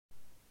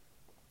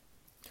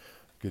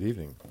Good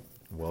evening.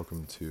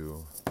 Welcome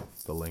to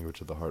the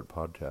Language of the Heart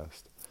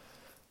podcast.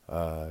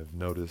 I've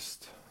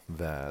noticed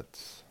that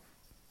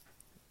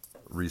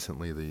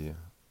recently the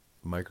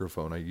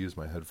microphone, I use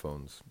my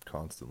headphones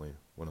constantly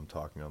when I'm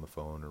talking on the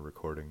phone or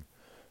recording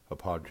a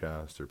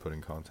podcast or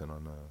putting content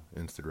on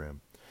Instagram.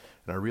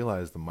 And I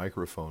realize the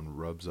microphone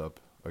rubs up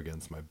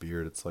against my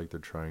beard. It's like they're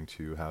trying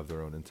to have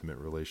their own intimate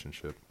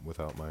relationship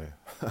without my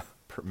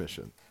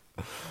permission.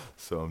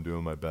 So I'm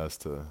doing my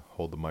best to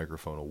hold the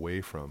microphone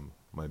away from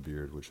my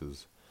beard, which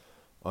is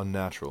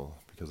unnatural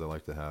because I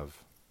like to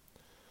have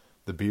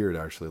the beard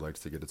actually likes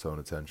to get its own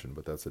attention,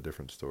 but that's a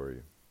different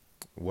story.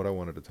 What I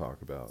wanted to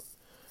talk about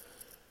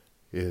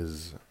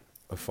is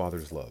a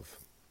father's love.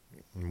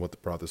 And what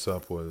brought this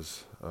up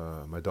was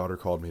my daughter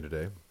called me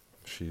today.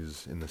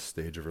 She's in this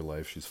stage of her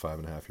life. She's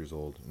 5.5 years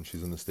old, and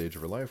she's in the stage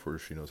of her life where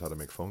she knows how to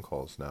make phone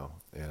calls now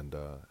and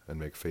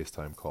make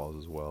FaceTime calls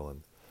as well.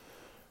 And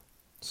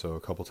so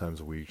a couple times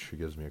a week, she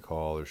gives me a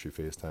call or she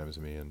FaceTimes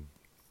me, and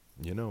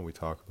we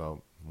talk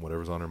about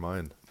whatever's on her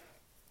mind.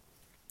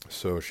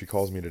 So she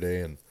calls me today,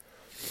 and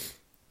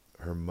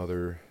her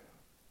mother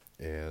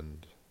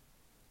and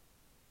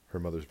her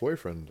mother's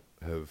boyfriend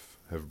have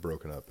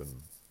broken up,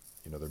 and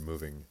they're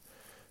moving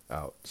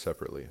out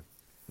separately.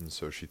 And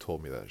so she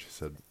told me that. She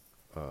said,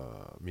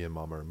 me and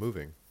Mama are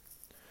moving,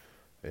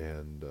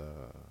 and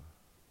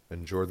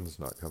Jordan's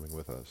not coming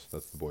with us.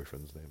 That's the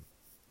boyfriend's name.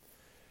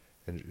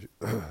 And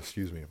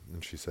excuse me.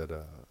 And she said,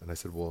 and I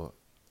said, well,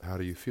 how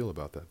do you feel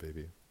about that,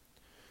 baby?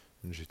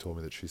 And she told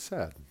me that she's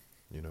sad,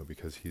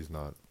 because he's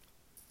not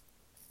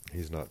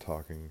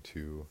talking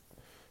to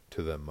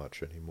them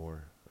much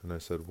anymore. And I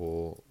said,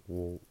 well,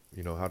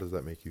 how does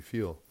that make you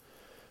feel?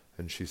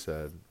 And she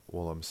said,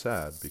 well, I'm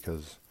sad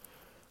because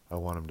I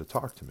want him to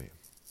talk to me.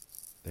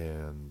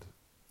 And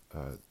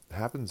it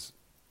happens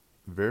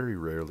very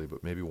rarely,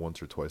 but maybe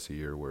once or twice a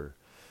year, where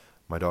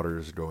my daughter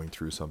is going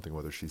through something,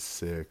 whether she's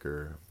sick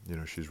or,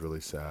 she's really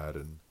sad,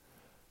 and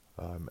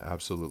I'm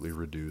absolutely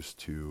reduced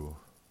to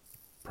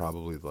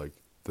probably like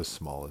the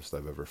smallest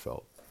I've ever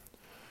felt.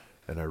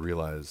 And I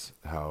realize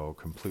how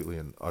completely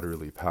and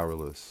utterly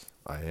powerless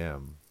I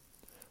am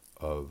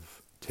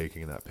of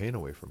taking that pain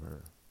away from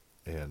her.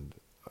 And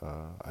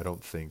I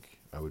don't think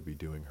I would be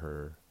doing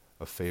her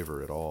a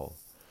favor at all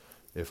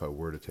if I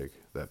were to take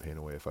that pain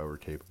away, if I were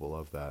capable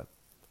of that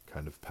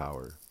kind of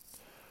power.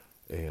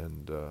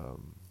 And,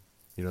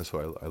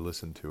 so I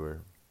listened to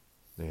her,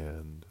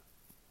 and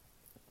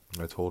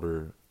I told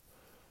her,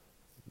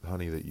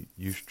 honey, that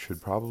you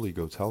should probably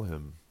go tell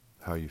him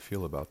how you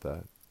feel about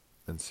that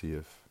and see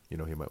if, he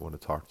might want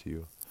to talk to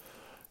you.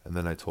 And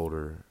then I told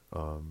her,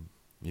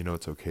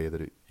 it's okay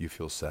that you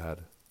feel sad,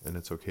 and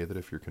it's okay that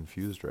if you're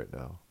confused right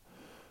now,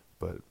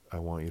 but I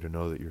want you to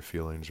know that your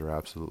feelings are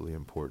absolutely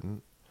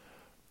important,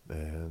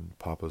 and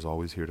Papa's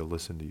always here to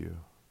listen to you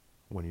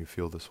when you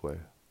feel this way.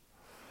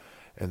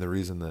 And the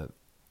reason that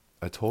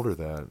I told her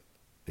that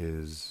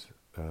is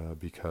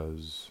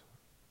because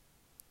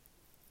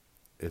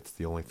it's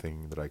the only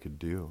thing that I could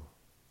do,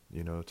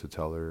 to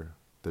tell her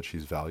that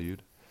she's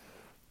valued,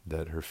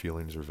 that her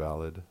feelings are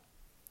valid,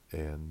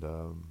 and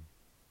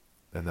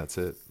that's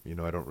it.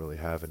 I don't really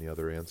have any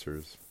other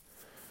answers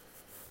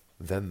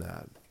than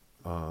that.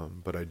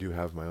 But I do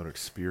have my own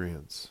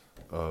experience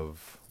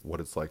of what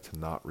it's like to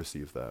not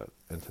receive that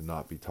and to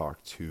not be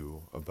talked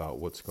to about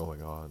what's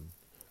going on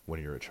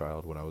when you're a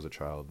child. When I was a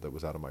child, that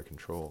was out of my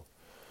control.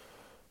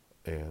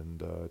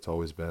 And it's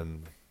always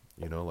been,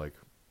 like,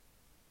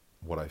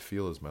 what I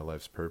feel is my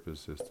life's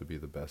purpose is to be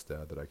the best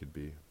dad that I could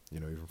be.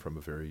 Even from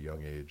a very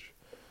young age,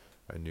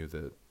 I knew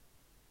that,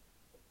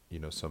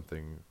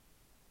 something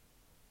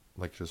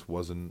like just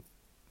wasn't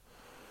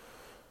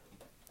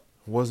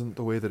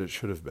the way that it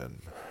should have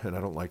been. And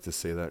I don't like to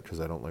say that because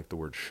I don't like the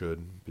word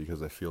should,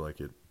 because I feel like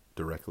it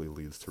directly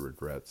leads to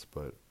regrets.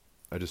 But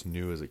I just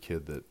knew as a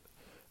kid that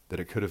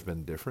it could have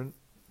been different,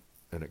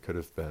 and it could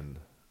have been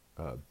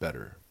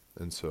better.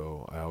 And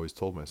so I always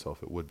told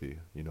myself it would be,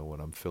 when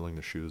I'm filling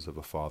the shoes of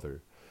a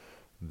father,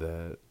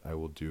 that I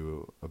will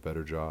do a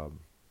better job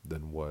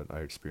than what I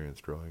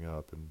experienced growing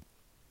up. And,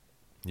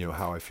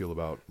 how I feel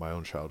about my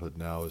own childhood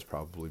now is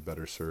probably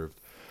better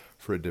served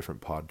for a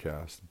different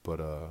podcast. But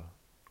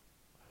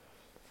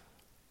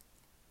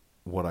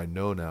what I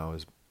know now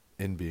is,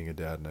 in being a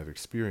dad, and I've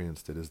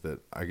experienced it, is that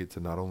I get to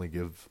not only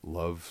give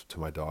love to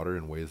my daughter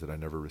in ways that I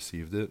never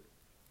received it,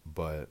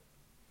 but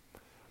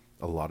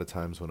a lot of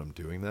times when I'm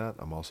doing that,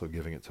 I'm also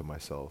giving it to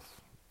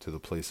myself, to the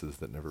places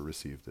that never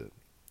received it.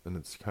 And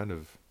it's kind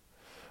of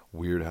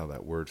weird how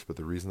that works, but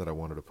the reason that I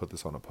wanted to put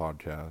this on a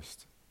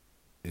podcast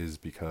is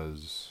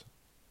because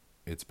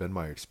it's been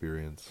my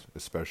experience,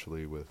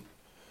 especially with,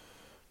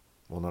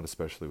 well, not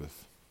especially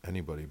with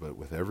anybody, but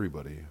with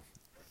everybody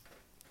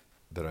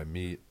that I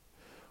meet.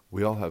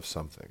 We all have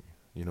something,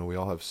 we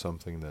all have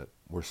something that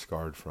we're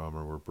scarred from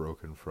or we're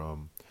broken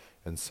from,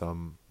 and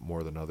some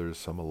more than others,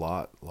 some a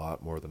lot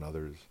more than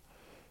others.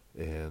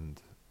 And,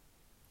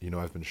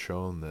 I've been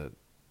shown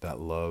that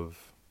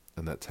love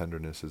and that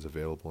tenderness is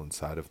available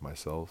inside of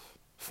myself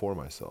for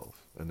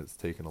myself. And it's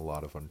taken a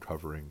lot of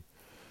uncovering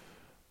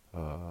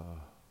uh,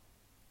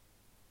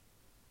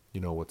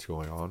 what's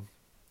going on.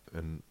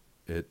 And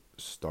it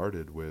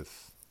started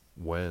with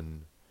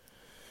when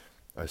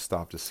I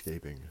stopped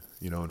escaping,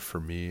 and for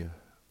me,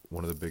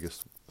 one of the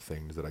biggest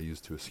things that I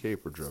used to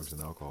escape were drugs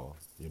and alcohol,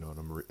 and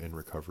I'm in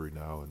recovery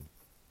now, and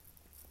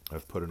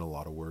I've put in a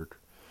lot of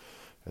work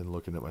and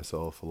looking at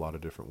myself a lot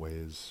of different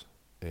ways,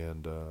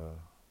 and,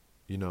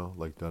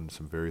 like done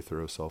some very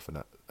thorough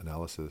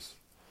self-analysis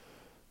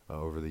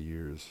over the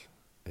years,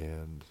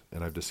 and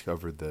I've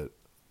discovered that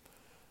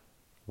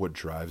what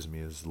drives me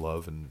is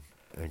love and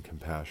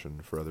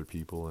compassion for other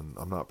people, and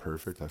I'm not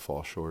perfect, I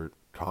fall short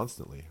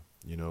constantly,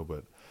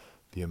 but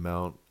the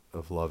amount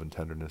of love and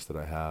tenderness that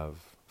I have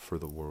for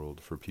the world,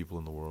 for people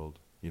in the world,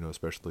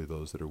 especially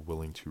those that are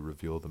willing to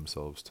reveal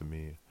themselves to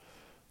me,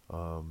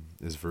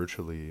 is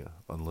virtually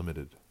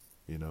unlimited,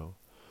 and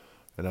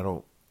I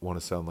don't want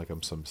to sound like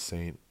I'm some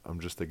saint. I'm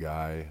just a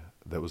guy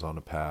that was on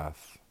a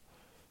path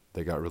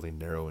that got really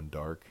narrow and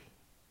dark,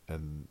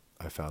 and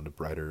I found a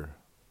brighter,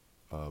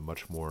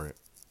 much more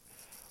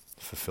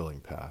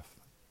fulfilling path,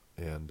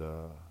 and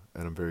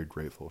I'm very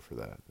grateful for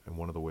that. And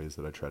one of the ways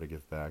that I try to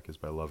give back is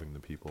by loving the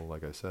people,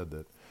 like I said,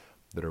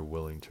 that are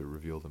willing to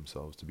reveal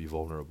themselves, to be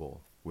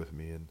vulnerable with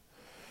me,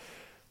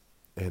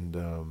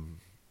 and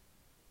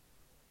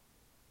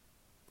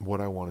what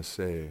I want to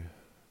say,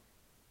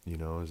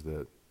 is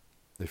that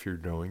if you're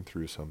going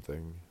through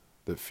something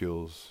that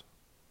feels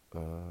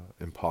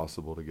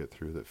impossible to get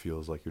through, that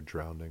feels like you're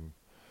drowning,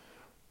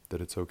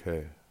 that it's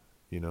okay,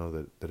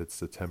 that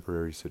it's a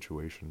temporary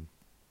situation,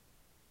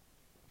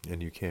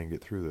 and you can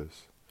get through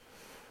this.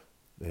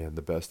 And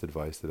the best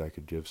advice that I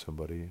could give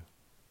somebody,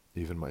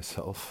 even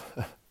myself,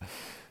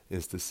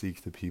 is to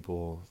seek the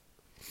people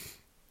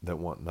that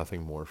want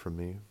nothing more from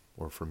me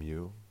or from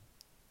you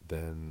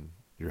than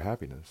your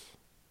happiness.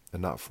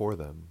 And not for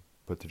them,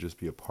 but to just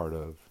be a part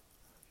of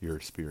your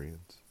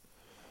experience,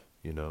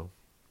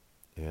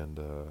 And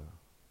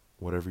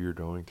whatever you're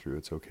going through,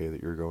 it's okay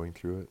that you're going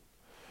through it.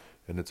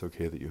 And it's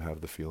okay that you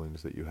have the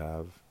feelings that you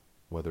have,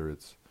 whether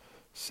it's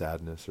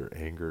sadness or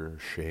anger or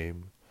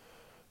shame,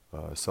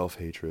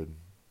 self-hatred.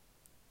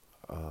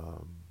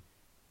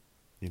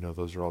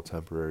 Those are all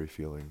temporary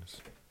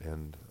feelings,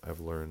 and I've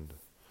learned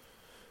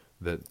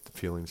that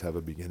feelings have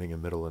a beginning, a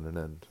middle, and an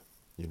end,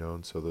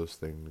 and so those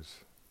things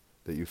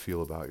that you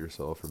feel about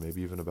yourself, or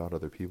maybe even about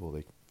other people,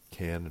 they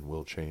can and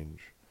will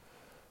change.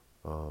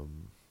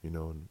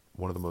 And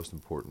one of the most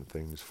important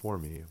things for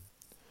me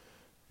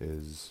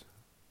is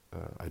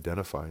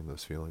identifying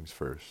those feelings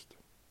first,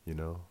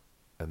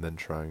 and then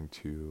trying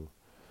to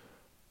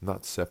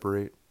not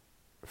separate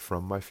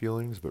from my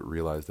feelings, but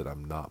realize that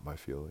I'm not my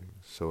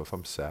feelings. So if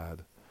I'm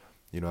sad,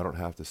 I don't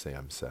have to say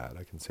I'm sad.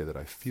 I can say that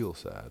I feel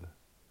sad,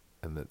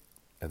 and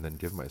then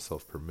give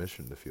myself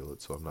permission to feel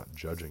it, so I'm not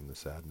judging the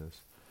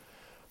sadness.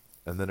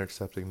 And then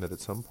accepting that at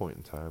some point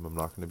in time, I'm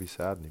not going to be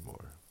sad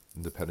anymore.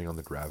 And depending on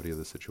the gravity of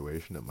the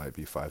situation, it might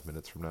be 5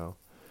 minutes from now,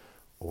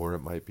 or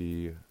it might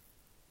be,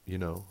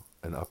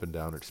 an up and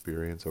down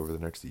experience over the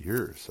next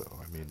year or so.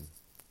 I mean,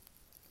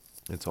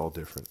 it's all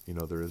different.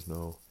 There is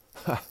no,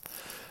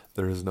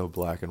 there is no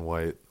black and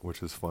white,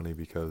 which is funny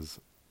because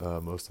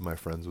most of my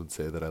friends would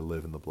say that I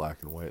live in the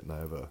black and white, and I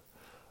have a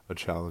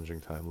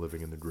challenging time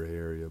living in the gray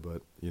area.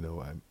 But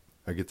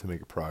I get to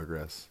make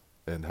progress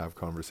and have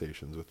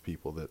conversations with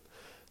people that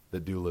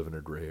do live in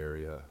a gray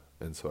area,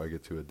 and so I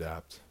get to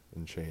adapt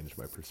and change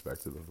my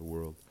perspective of the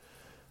world.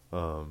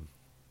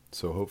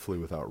 So hopefully,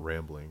 without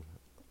rambling,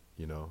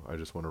 I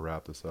just want to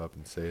wrap this up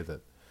and say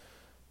that,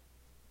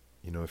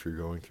 if you're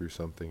going through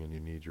something and you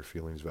need your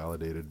feelings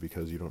validated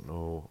because you don't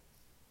know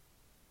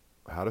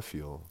how to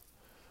feel,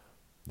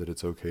 that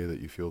it's okay that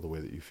you feel the way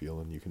that you feel,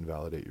 and you can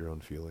validate your own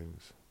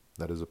feelings.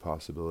 That is a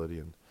possibility,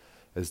 and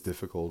as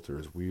difficult or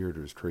as weird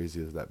or as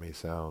crazy as that may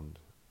sound,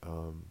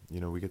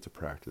 we get to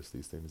practice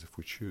these things if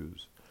we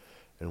choose,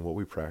 and what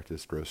we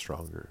practice grows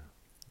stronger,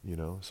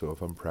 so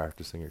if I'm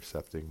practicing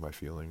accepting my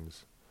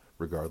feelings,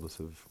 regardless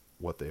of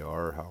what they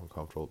are or how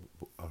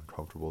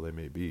uncomfortable they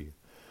may be,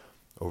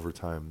 over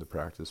time the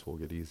practice will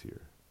get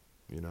easier,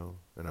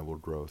 and I will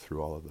grow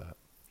through all of that.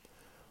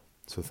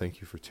 So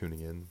thank you for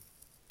tuning in.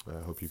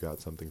 I hope you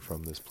got something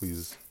from this.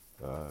 Please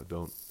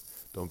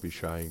don't be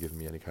shy and give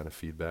me any kind of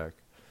feedback,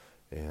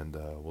 and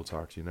we'll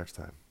talk to you next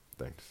time.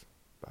 Thanks.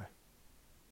 Bye.